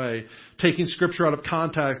same way. Taking Scripture out of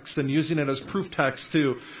context and using it as proof text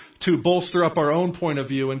to bolster up our own point of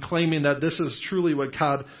view and claiming that this is truly what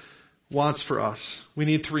God wants for us. We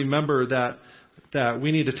need to remember that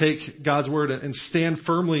we need to take God's word and stand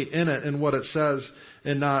firmly in it and what it says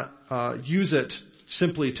and not use it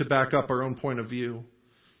simply to back up our own point of view.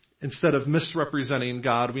 Instead of misrepresenting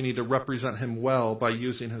God, we need to represent him well by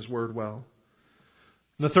using his word well.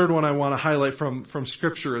 And the third one I want to highlight from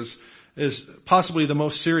Scripture is possibly the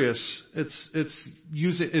most serious.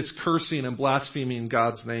 It's cursing and blaspheming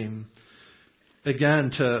God's name.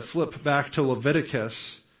 Again, to flip back to Leviticus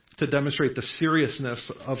to demonstrate the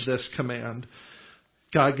seriousness of this command.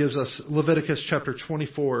 God gives us Leviticus chapter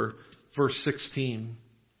 24, verse 16.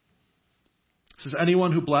 It says,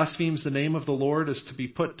 anyone who blasphemes the name of the Lord is to be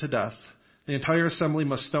put to death. The entire assembly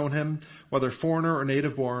must stone him, whether foreigner or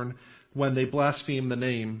native born. When they blaspheme the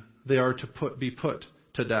name, they are to be put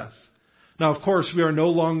to death. Now, of course, we are no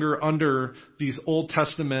longer under these Old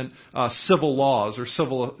Testament civil laws or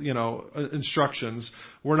civil, instructions.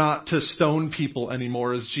 We're not to stone people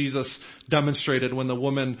anymore, as Jesus demonstrated when the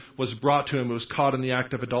woman was brought to him who was caught in the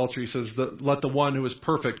act of adultery. He says, let the one who is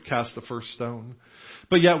perfect cast the first stone.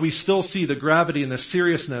 But yet we still see the gravity and the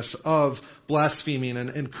seriousness of blaspheming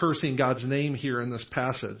and cursing God's name here in this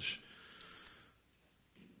passage.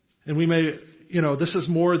 And we may, this is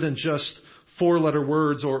more than just four-letter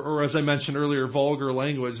words or, as I mentioned earlier, vulgar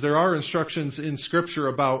language. There are instructions in Scripture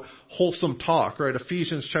about wholesome talk, right?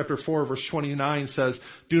 Ephesians chapter 4, verse 29 says,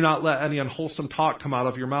 do not let any unwholesome talk come out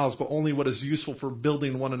of your mouths, but only what is useful for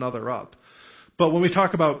building one another up. But when we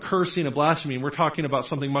talk about cursing and blaspheming, we're talking about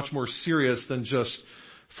something much more serious than just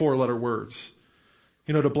four-letter words.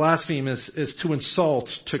 To blaspheme is to insult,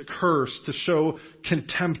 to curse, to show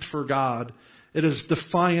contempt for God. It is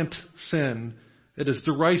defiant sin. It is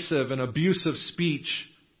derisive and abusive speech.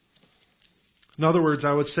 In other words,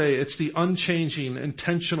 I would say it's the unchanging,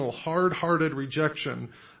 intentional, hard-hearted rejection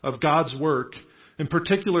of God's work, and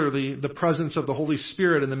particularly the presence of the Holy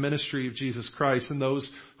Spirit in the ministry of Jesus Christ and those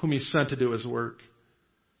whom He sent to do His work.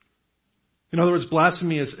 In other words,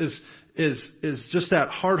 blasphemy is just that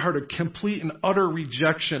hard-hearted, complete and utter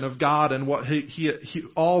rejection of God and what he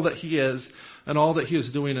all that He is and all that He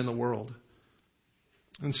is doing in the world.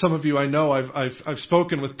 And some of you, I know, I've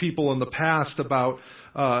spoken with people in the past about,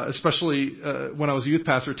 especially when I was a youth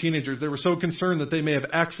pastor, teenagers, they were so concerned that they may have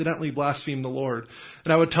accidentally blasphemed the Lord.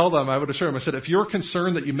 And I would tell them, I would assure them, I said, if you're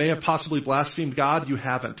concerned that you may have possibly blasphemed God, you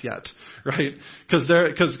haven't yet, right?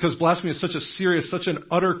 Because blasphemy is such a serious, such an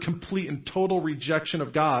utter, complete, and total rejection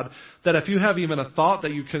of God that if you have even a thought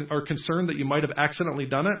that you are concerned that you might have accidentally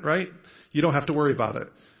done it, right? You don't have to worry about it.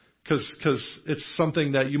 Because it's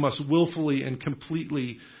something that you must willfully and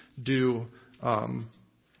completely do, and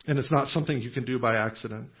it's not something you can do by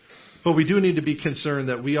accident. But we do need to be concerned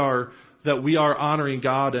that we are honoring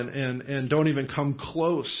God and don't even come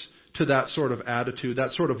close to that sort of attitude,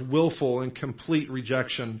 that sort of willful and complete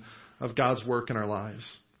rejection of God's work in our lives.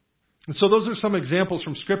 And so those are some examples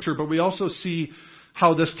from Scripture, but we also see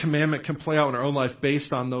how this commandment can play out in our own life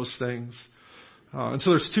based on those things. And so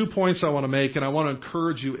there's 2 points I want to make, and I want to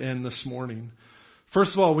encourage you in this morning.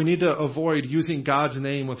 First of all, we need to avoid using God's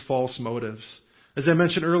name with false motives. As I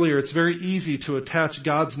mentioned earlier, it's very easy to attach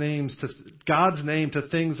God's name to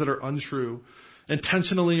things that are untrue,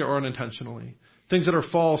 intentionally or unintentionally. Things that are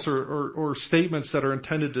false or statements that are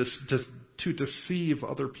intended to deceive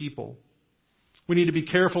other people. We need to be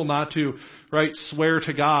careful not to, swear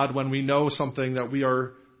to God when we know something that we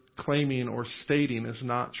are claiming or stating is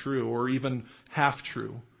not true or even half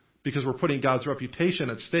true, because we're putting God's reputation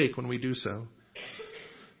at stake when we do so.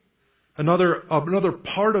 Another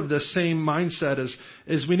part of this same mindset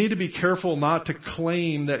is we need to be careful not to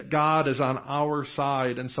claim that God is on our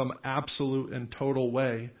side in some absolute and total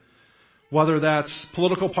way. Whether that's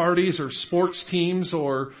political parties or sports teams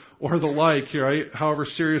or the like, right? However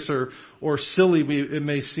serious or silly it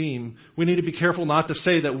may seem, we need to be careful not to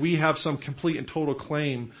say that we have some complete and total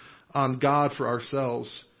claim on God for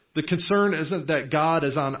ourselves. The concern isn't that God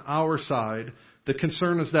is on our side. The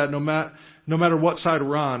concern is that no matter what side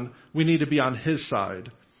we're on, we need to be on His side.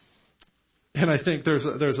 And I think there's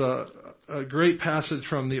a great passage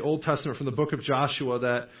from the Old Testament, from the book of Joshua,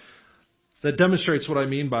 that demonstrates what I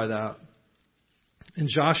mean by that. In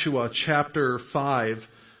Joshua chapter 5,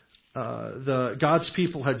 God's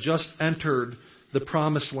people had just entered the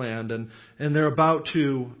promised land, and they're about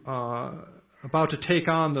to take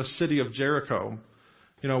on the city of Jericho.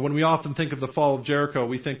 When we often think of the fall of Jericho,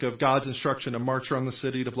 we think of God's instruction to march around the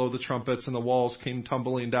city, to blow the trumpets, and the walls came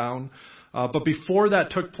tumbling down. But before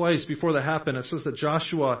that took place, before that happened, it says that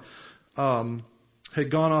Joshua had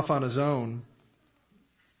gone off on his own.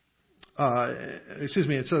 It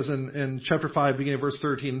says in chapter 5, beginning of verse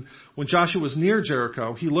 13, when Joshua was near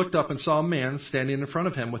Jericho, he looked up and saw a man standing in front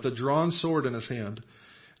of him with a drawn sword in his hand.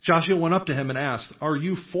 Joshua went up to him and asked, "Are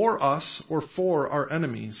you for us or for our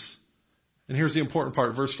enemies?" And here's the important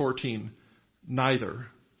part, verse 14. "Neither,"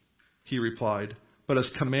 he replied, "but as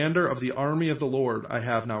commander of the army of the Lord I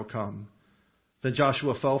have now come." Then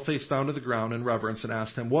Joshua fell face down to the ground in reverence and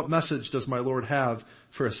asked him, "What message does my Lord have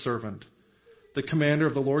for his servant?" The commander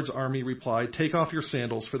of the Lord's army replied, "Take off your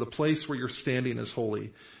sandals, for the place where you're standing is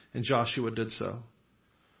holy." And Joshua did so.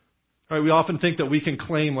 All right, we often think that we can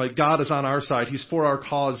claim like God is on our side, He's for our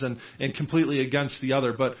cause and completely against the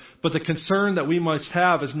other. But the concern that we must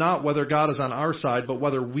have is not whether God is on our side, but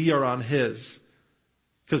whether we are on His.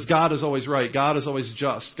 Because God is always right. God is always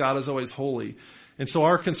just. God is always holy. And so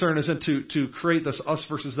our concern isn't to create this us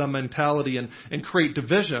versus them mentality and create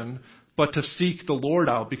division, but to seek the Lord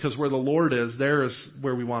out, because where the Lord is, there is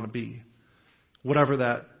where we want to be, whatever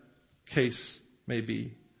that case may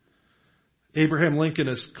be. Abraham Lincoln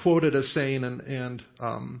is quoted as saying, and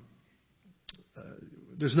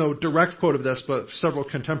there's no direct quote of this, but several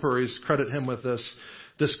contemporaries credit him with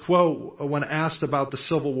this quote when asked about the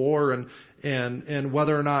Civil War and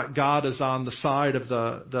whether or not God is on the side of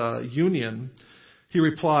the Union. He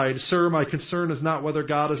replied, "Sir, my concern is not whether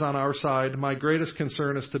God is on our side. My greatest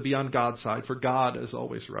concern is to be on God's side, for God is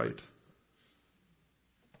always right."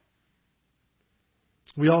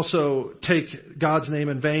 We also take God's name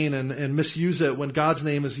in vain and misuse it when God's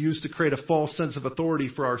name is used to create a false sense of authority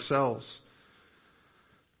for ourselves.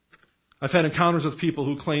 I've had encounters with people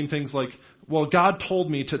who claim things like, well, God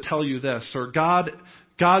told me to tell you this, or God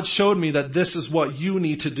showed me that this is what you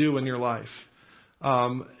need to do in your life.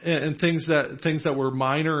 And things that were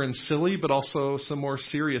minor and silly, but also some more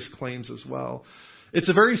serious claims as well. It's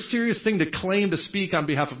a very serious thing to claim to speak on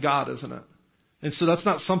behalf of God, isn't it? And so that's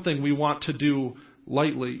not something we want to do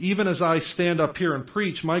lightly. Even as I stand up here and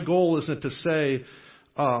preach, my goal isn't to say,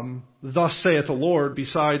 "Thus saith the Lord,"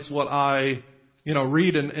 besides what I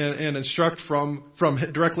read and instruct from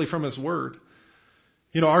directly from His Word.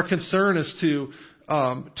 Our concern is to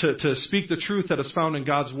speak the truth that is found in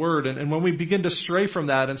God's Word. And when we begin to stray from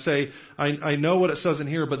that and say, I know what it says in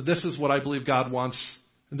here, but this is what I believe God wants.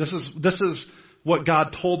 And this is what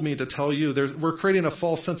God told me to tell you. We're creating a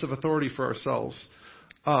false sense of authority for ourselves.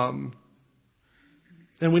 And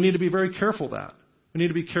we need to be very careful that. We need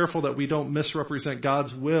to be careful that we don't misrepresent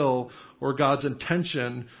God's will or God's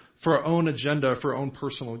intention for our own agenda, for our own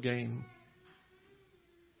personal gain.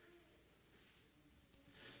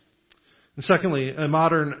 And secondly, a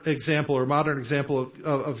modern example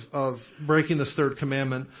of breaking this third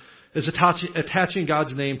commandment is attaching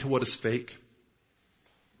God's name to what is fake.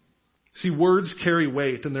 See, words carry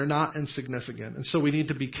weight and they're not insignificant. And so we need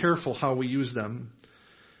to be careful how we use them.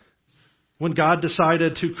 When God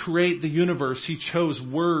decided to create the universe, He chose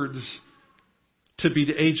words to be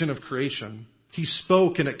the agent of creation. He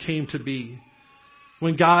spoke and it came to be.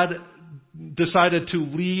 When God decided to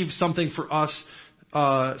leave something for us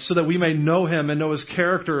so that we may know Him and know His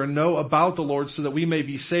character and know about the Lord so that we may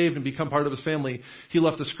be saved and become part of His family, He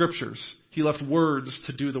left the Scriptures. He left words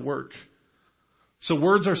to do the work. So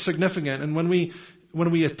words are significant.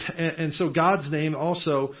 And so God's name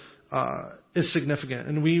also is significant.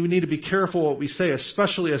 And we need to be careful what we say,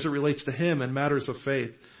 especially as it relates to Him in matters of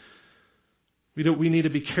faith. We need to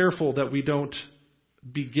be careful that we don't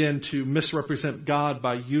begin to misrepresent God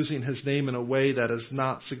by using His name in a way that is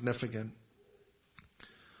not significant.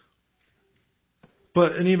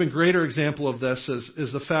 But an even greater example of this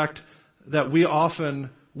is the fact that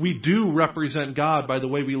we do represent God by the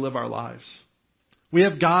way we live our lives. We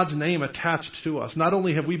have God's name attached to us. Not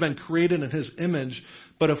only have we been created in His image,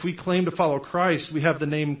 but if we claim to follow Christ, we have the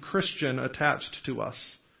name Christian attached to us.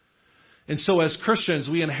 And so as Christians,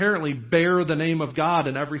 we inherently bear the name of God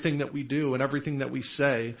in everything that we do and everything that we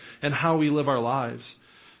say and how we live our lives.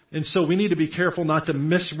 And so we need to be careful not to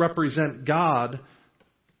misrepresent God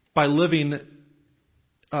by living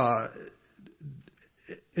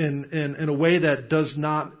in a way that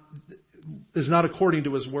is not according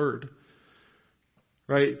to His Word.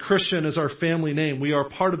 Right? Christian is our family name. We are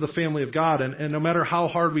part of the family of God. And no matter how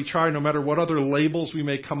hard we try, no matter what other labels we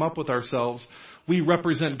may come up with ourselves, we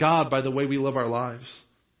represent God by the way we live our lives.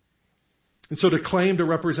 And so to claim to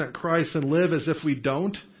represent Christ and live as if we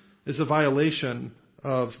don't is a violation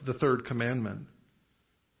of the third commandment.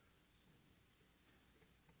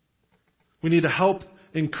 We need to help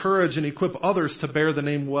encourage and equip others to bear the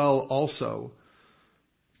name well also.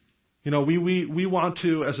 We want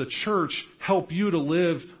to, as a church, help you to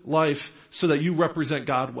live life so that you represent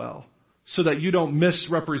God well, so that you don't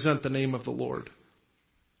misrepresent the name of the Lord.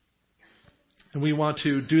 And we want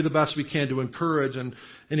to do the best we can to encourage and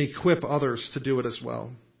equip others to do it as well.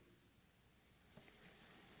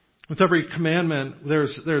 With every commandment,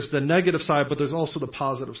 there's the negative side, but there's also the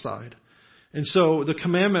positive side. And so the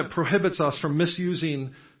commandment prohibits us from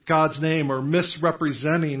misusing God's name or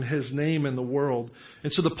misrepresenting His name in the world.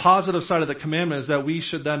 And so the positive side of the commandment is that we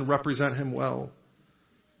should then represent Him well.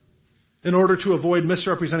 In order to avoid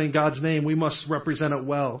misrepresenting God's name, we must represent it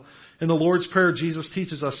well. In the Lord's Prayer, Jesus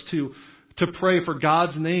teaches us to pray for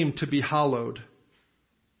God's name to be hallowed,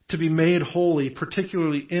 to be made holy,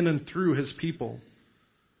 particularly in and through His people.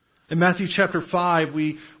 In Matthew chapter 5,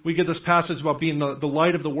 we get this passage about being the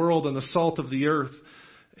light of the world and the salt of the earth.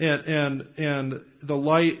 And the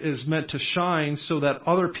light is meant to shine so that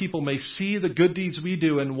other people may see the good deeds we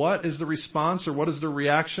do. And what is the response or what is the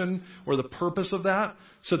reaction or the purpose of that?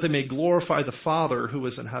 So that they may glorify the Father who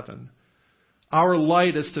is in heaven. Our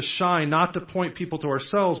light is to shine, not to point people to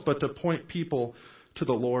ourselves, but to point people to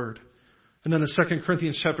the Lord. And then in 2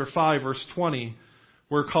 Corinthians chapter 5, verse 20,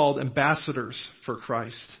 we're called ambassadors for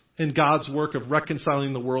Christ. In God's work of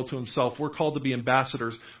reconciling the world to himself, we're called to be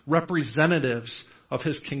ambassadors, representatives of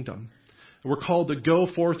his kingdom. We're called to go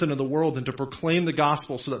forth into the world and to proclaim the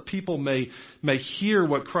gospel so that people may hear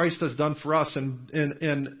what Christ has done for us, and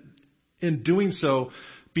in doing so,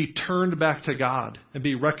 be turned back to God and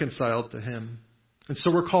be reconciled to him. And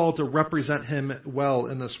so we're called to represent him well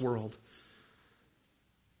in this world.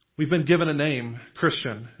 We've been given a name,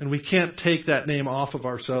 Christian, and we can't take that name off of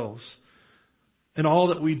ourselves. In all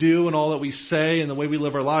that we do and all that we say and the way we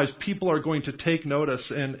live our lives, people are going to take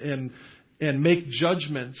notice and make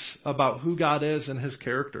judgments about who God is and his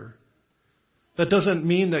character. That doesn't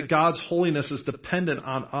mean that God's holiness is dependent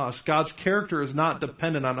on us. God's character is not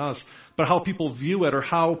dependent on us, but how people view it or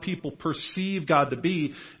how people perceive God to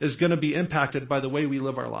be is going to be impacted by the way we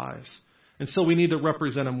live our lives. And so we need to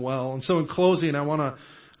represent him well. And so in closing, I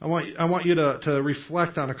want you to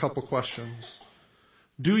reflect on a couple questions.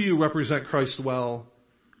 Do you represent Christ well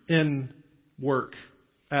in work,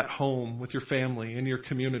 at home, with your family, in your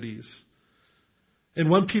communities? And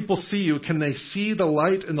when people see you, can they see the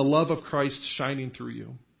light and the love of Christ shining through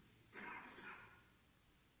you?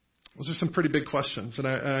 Those are some pretty big questions, and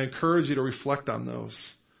I encourage you to reflect on those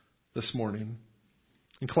this morning.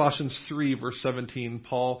 In Colossians 3, verse 17,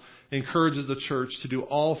 Paul encourages the church to do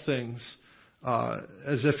all things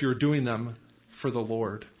as if you're doing them for the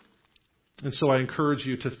Lord. And so I encourage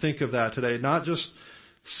you to think of that today. Not just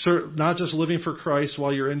living for Christ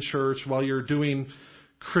while you're in church, while you're doing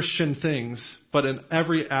Christian things, but in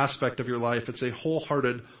every aspect of your life. It's a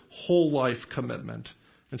wholehearted, whole life commitment.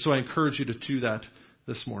 And so I encourage you to do that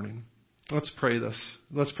this morning. Let's pray this.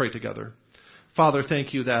 Let's pray together. Father,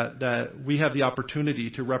 thank you that we have the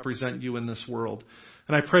opportunity to represent you in this world.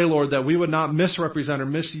 And I pray, Lord, that we would not misrepresent or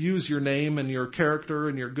misuse your name and your character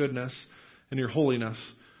and your goodness and your holiness,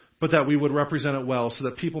 but that we would represent it well so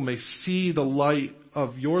that people may see the light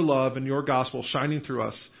of your love and your gospel shining through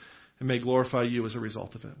us and may glorify you as a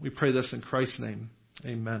result of it. We pray this in Christ's name.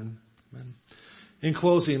 Amen. Amen. In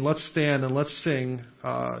closing, let's stand and let's sing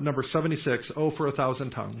number 76, "Oh, for a Thousand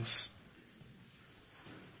Tongues."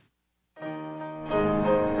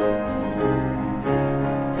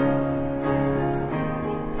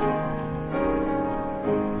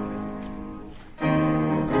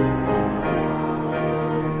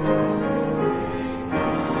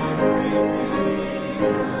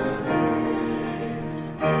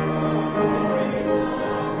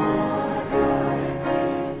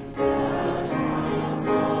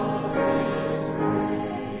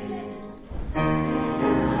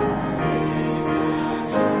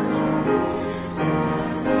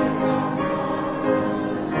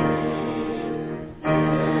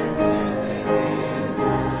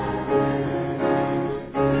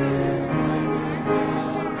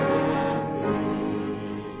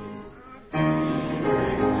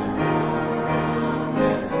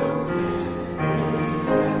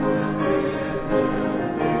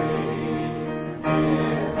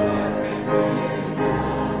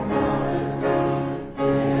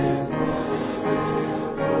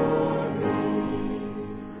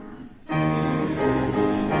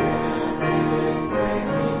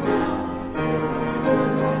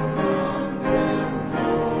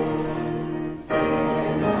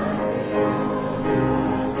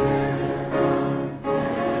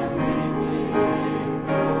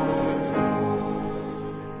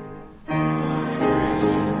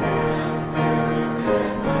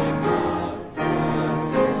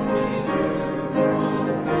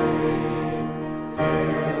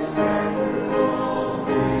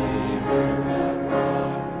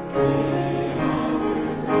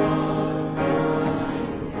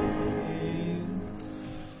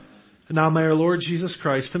 And now may our Lord Jesus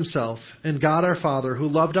Christ himself and God our Father, who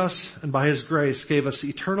loved us and by his grace gave us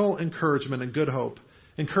eternal encouragement and good hope,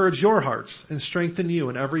 encourage your hearts and strengthen you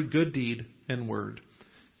in every good deed and word.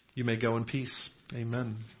 You may go in peace.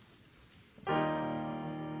 Amen.